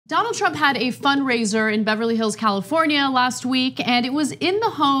Donald Trump had a fundraiser in Beverly Hills, California last week, and it was in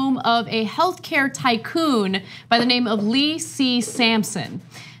the home of a healthcare tycoon by the name of Lee C. Sampson.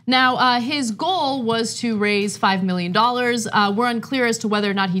 Now, his goal was to raise $5 million. We're unclear as to whether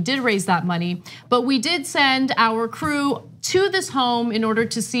or not he did raise that money, but we did send our crew to this home in order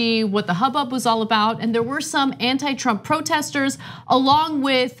to see what the hubbub was all about. And there were some anti-Trump protesters along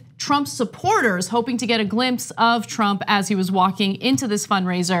with Trump supporters hoping to get a glimpse of Trump as he was walking into this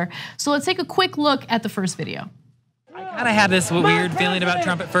fundraiser. So let's take a quick look at the first video. I kind of had this weird feeling about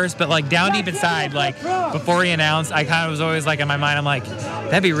Trump at first, but like down deep inside, like before he announced, I kind of was always like in my mind, I'm like,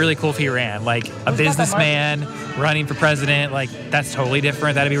 that'd be really cool if he ran. Like a businessman running for president, like that's totally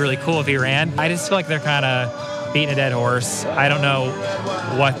different. That'd be really cool if he ran. I just feel like they're kind of beating a dead horse. I don't know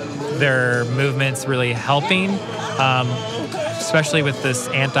what their movement's really helping. Especially with this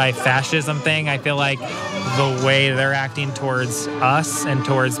anti-fascism thing, I feel like the way they're acting towards us and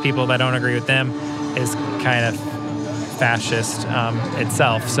towards people that don't agree with them is kind of fascist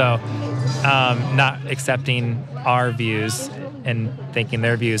itself. So not accepting our views and thinking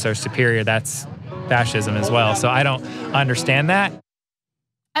their views are superior, that's fascism as well. So I don't understand that.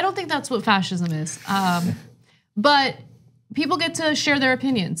 I don't think that's what fascism is. But people get to share their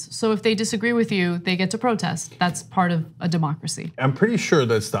opinions. So if they disagree with you, they get to protest. That's part of a democracy. I'm pretty sure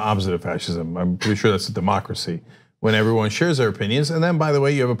that's the opposite of fascism. I'm pretty sure that's a democracy, when everyone shares their opinions. And then, by the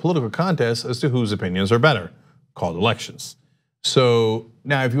way, you have a political contest as to whose opinions are better, called elections. So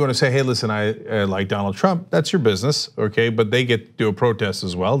now if you want to say, hey, listen, I like Donald Trump, that's your business, okay? But they get to do a protest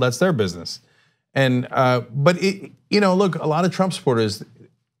as well, that's their business. And, but look, a lot of Trump supporters,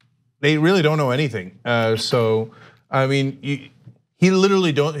 they really don't know anything. So, I mean, he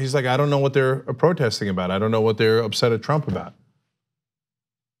literally he's like, I don't know what they're protesting about. I don't know what they're upset at Trump about.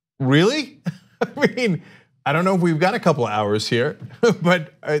 Really? I mean, I don't know if we've got a couple of hours here,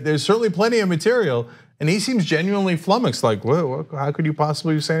 but there's certainly plenty of material. And he seems genuinely flummoxed, like, whoa, how could you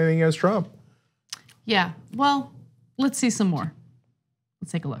possibly say anything against Trump? Yeah, well, let's see some more.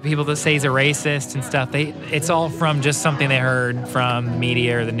 Let's take a look. People that say he's a racist and stuff, it's all from just something they heard from the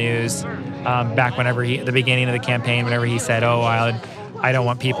media or the news back whenever at the beginning of the campaign, whenever he said, oh, I don't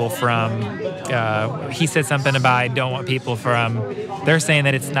want people from, he said something about I don't want people from, they're saying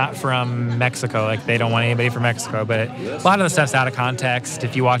that it's not from Mexico, like they don't want anybody from Mexico, but a lot of the stuff's out of context.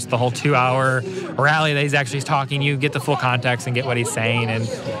 If you watch the whole 2-hour rally that he's actually talking, you get the full context and get what he's saying, and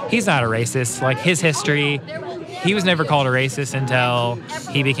he's not a racist. Like his history, he was never called a racist until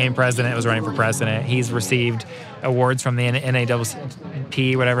he became president, was running for president. He's received awards from the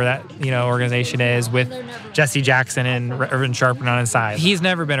NAACP, whatever that organization is, with Jesse Jackson and Irvin Sharpton on his side. He's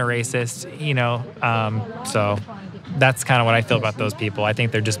never been a racist, so that's kind of what I feel about those people. I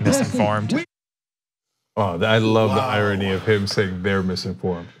think they're just misinformed. Oh, I love the irony of him saying they're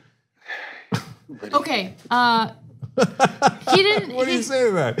misinformed. Okay, he didn't. What do you say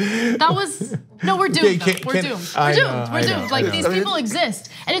to that? That was no. We're doomed. We're doomed. We're doomed. We're doomed. Like these people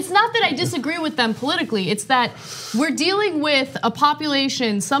exist, and it's not that I disagree with them politically. It's that we're dealing with a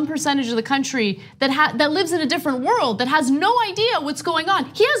population, some percentage of the country that lives in a different world, that has no idea what's going on.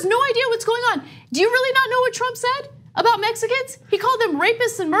 He has no idea what's going on. Do you really not know what Trump said about Mexicans? He called them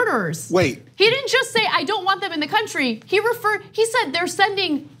rapists and murderers. Wait. He didn't just say I don't want them in the country. He said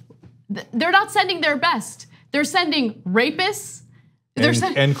they're not sending their best. They're sending rapists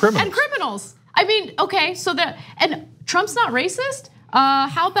and criminals. And criminals. I mean, okay, and Trump's not racist?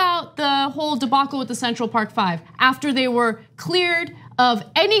 How about the whole debacle with the Central Park 5 after they were cleared of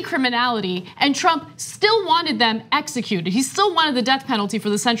any criminality and Trump still wanted them executed? He still wanted the death penalty for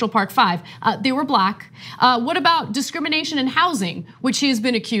the Central Park 5. They were black. What about discrimination in housing, which he has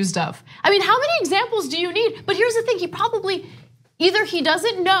been accused of? I mean, how many examples do you need? But here's the thing, either he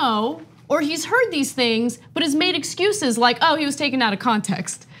doesn't know or he's heard these things, but has made excuses like, oh, he was taken out of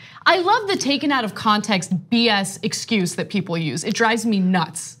context. I love the taken out of context BS excuse that people use. It drives me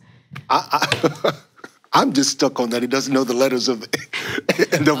nuts. I'm just stuck on that he doesn't know the letters of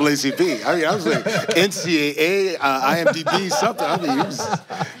NAACP. I mean, I was like NCAA, IMDb, something. I mean,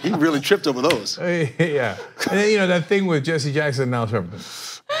 he really tripped over those. Yeah, and then, that thing with Jesse Jackson and Al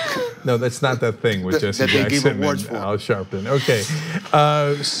Sharpton. No, that's not that thing with Jesse Jackson and Al Sharpton. Okay,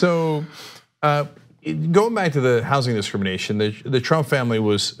 so going back to the housing discrimination, the Trump family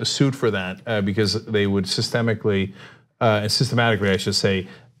was sued for that because they would systematically, I should say,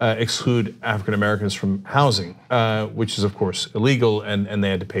 exclude African Americans from housing, which is of course illegal, and they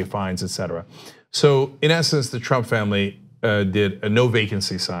had to pay fines, etc. So in essence, the Trump family did a no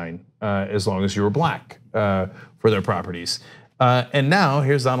vacancy sign as long as you were black for their properties. And now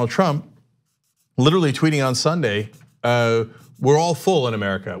here's Donald Trump literally tweeting on Sunday we're all full in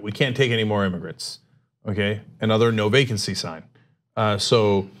America. We can't take any more immigrants. Okay, another no vacancy sign.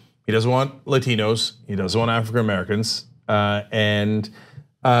 So he doesn't want Latinos. He doesn't want African Americans. And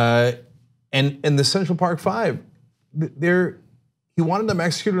the Central Park Five, he wanted them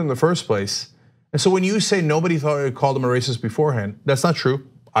executed in the first place. And so when you say nobody called him a racist beforehand, that's not true.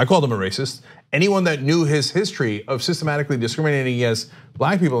 I called him a racist. Anyone that knew his history of systematically discriminating against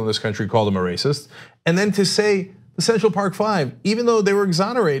black people in this country called him a racist. And then to say the Central Park Five, even though they were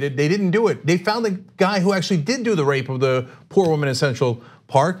exonerated, they didn't do it. They found the guy who actually did do the rape of the poor woman in Central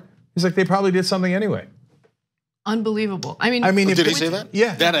Park. He's like, they probably did something anyway. Unbelievable. I mean, did he say that?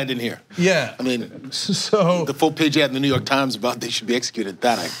 Yeah, that I didn't hear. Yeah, I mean, so the full page ad in the New York Times about they should be executed.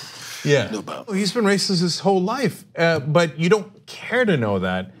 That I know about. He's been racist his whole life, but you don't care to know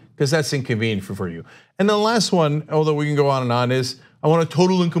that because that's inconvenient for you. And the last one, although we can go on and on, is I want a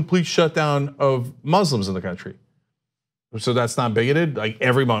total and complete shutdown of Muslims in the country. So that's not bigoted. Like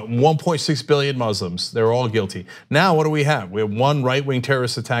every month, 1.6 billion Muslims, they're all guilty. Now what do we have? We have one right-wing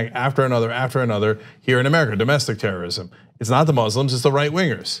terrorist attack after another here in America, domestic terrorism. It's not the Muslims, it's the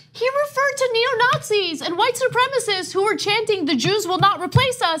right-wingers. He referred to neo-Nazis and white supremacists who were chanting the Jews will not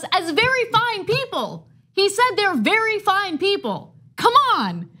replace us as very fine people. He said they're very fine people. Come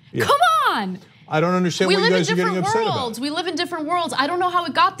on, come on. I don't understand what you guys are getting upset about. We live in different worlds. I don't know how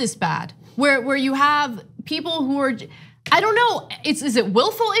it got this bad, where you have people who are, I don't know, is it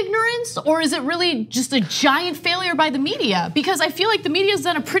willful ignorance or is it really just a giant failure by the media? Because I feel like the media has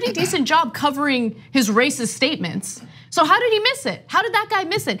done a pretty decent job covering his racist statements. So how did he miss it? How did that guy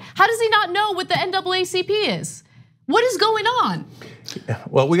miss it? How does he not know what the NAACP is? What is going on?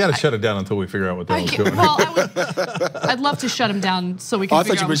 Well, we got to shut it down until we figure out what the hell's going on. Well, I'd love to shut him down so we can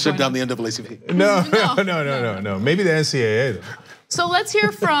figure out. I thought you would shut down the NAACP. No. Maybe the NCAA though. So let's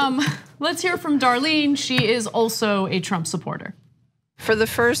hear from Darlene. She is also a Trump supporter. For the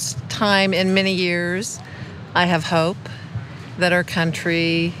first time in many years, I have hope that our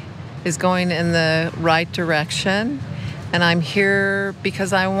country is going in the right direction. And I'm here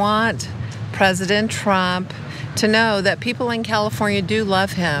because I want President Trump to know that people in California do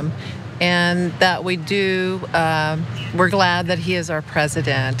love him and that we're glad that he is our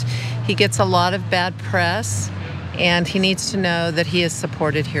president. He gets a lot of bad press, and he needs to know that he is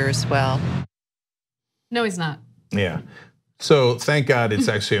supported here as well. No, he's not. Yeah. So thank God it's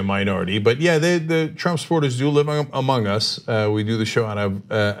actually a minority. But yeah, the Trump supporters do live among us. We do the show out of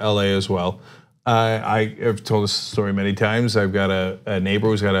LA as well. I have told this story many times. I've got a neighbor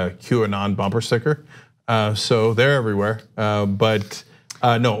who's got a QAnon bumper sticker. So they're everywhere. But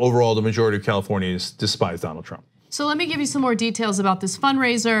no, overall, the majority of Californians despise Donald Trump. So let me give you some more details about this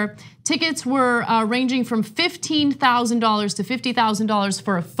fundraiser. Tickets were ranging from $15,000 to $50,000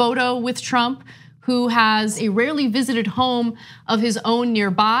 for a photo with Trump, who has a rarely visited home of his own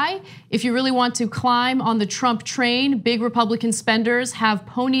nearby. If you really want to climb on the Trump train, big Republican spenders have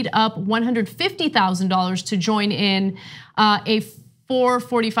ponied up $150,000 to join in a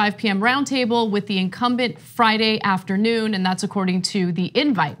 4:45 p.m. roundtable with the incumbent Friday afternoon, and that's according to the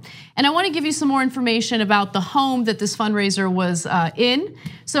invite. And I want to give you some more information about the home that this fundraiser was in.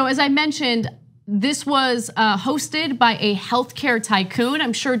 So as I mentioned, this was hosted by a healthcare tycoon.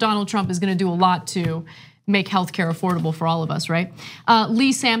 I'm sure Donald Trump is going to do a lot to make healthcare affordable for all of us, right?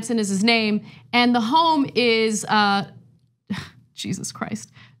 Lee Sampson is his name, and the home is, Jesus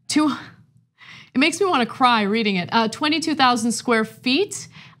Christ, it makes me want to cry reading it. 22,000 square feet.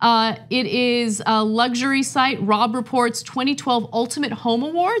 It is a luxury site. Rob Report's 2012 Ultimate Home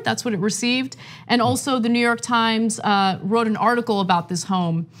Award. That's what it received. And also the New York Times wrote an article about this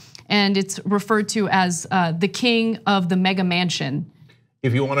home, and it's referred to as the king of the mega mansion.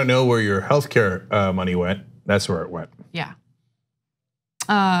 If you want to know where your healthcare money went, that's where it went. Yeah.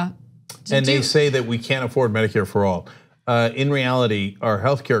 And they say that we can't afford Medicare for all. In reality, our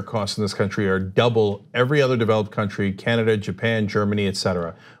healthcare costs in this country are double every other developed country, Canada, Japan, Germany,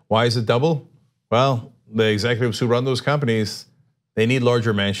 etc. Why is it double? Well, the executives who run those companies, they need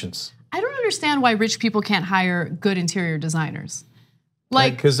larger mansions. I don't understand why rich people can't hire good interior designers.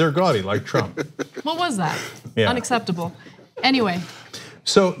 Like, because they're gaudy, like Trump. What was that? Yeah. Unacceptable. Anyway.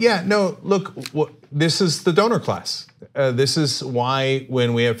 So yeah, no, look, this is the donor class. This is why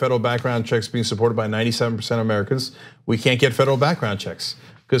when we have federal background checks being supported by 97% of Americans, we can't get federal background checks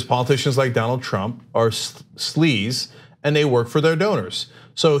because politicians like Donald Trump are sleaze and they work for their donors.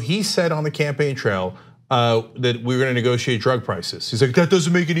 So he said on the campaign trail that we were going to negotiate drug prices. He's like, that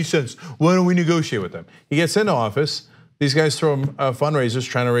doesn't make any sense. Why don't we negotiate with them? He gets into office. These guys throw fundraisers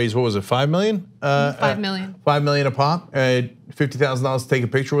trying to raise, what was it, 5 million? 5 million. 5 million a pop, $50,000 to take a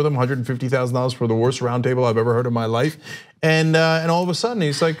picture with them, $150,000 for the worst roundtable I've ever heard in my life. And all of a sudden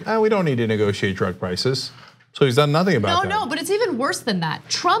he's like, we don't need to negotiate drug prices. So he's done nothing about that. No, but it's even worse than that.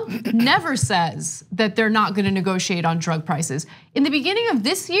 Trump never says that they're not going to negotiate on drug prices. In the beginning of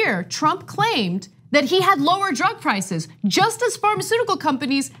this year, Trump claimed that he had lower drug prices, just as pharmaceutical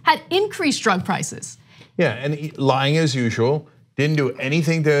companies had increased drug prices. Yeah, and lying as usual, didn't do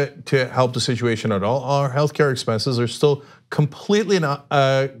anything to help the situation at all. Our healthcare expenses are still completely out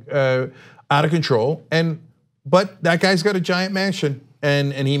of control. But that guy's got a giant mansion.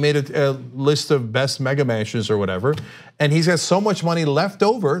 And he made a list of best mega mansions or whatever. And he's got so much money left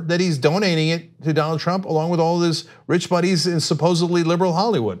over that he's donating it to Donald Trump along with all his rich buddies in supposedly liberal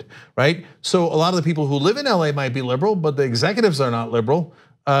Hollywood, right? So a lot of the people who live in LA might be liberal, but the executives are not liberal.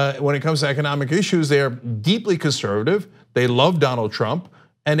 When it comes to economic issues, they are deeply conservative. They love Donald Trump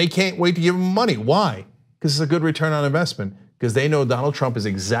and they can't wait to give him money. Why? Because it's a good return on investment. Because they know Donald Trump is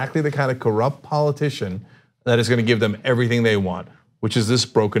exactly the kind of corrupt politician that is gonna give them everything they want, which is this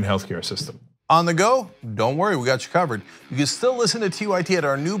broken healthcare system. On the go? Don't worry, we got you covered. You can still listen to TYT at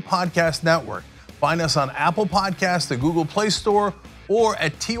our new podcast network. Find us on Apple Podcasts, the Google Play Store, or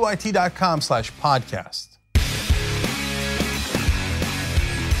at tyt.com/podcast.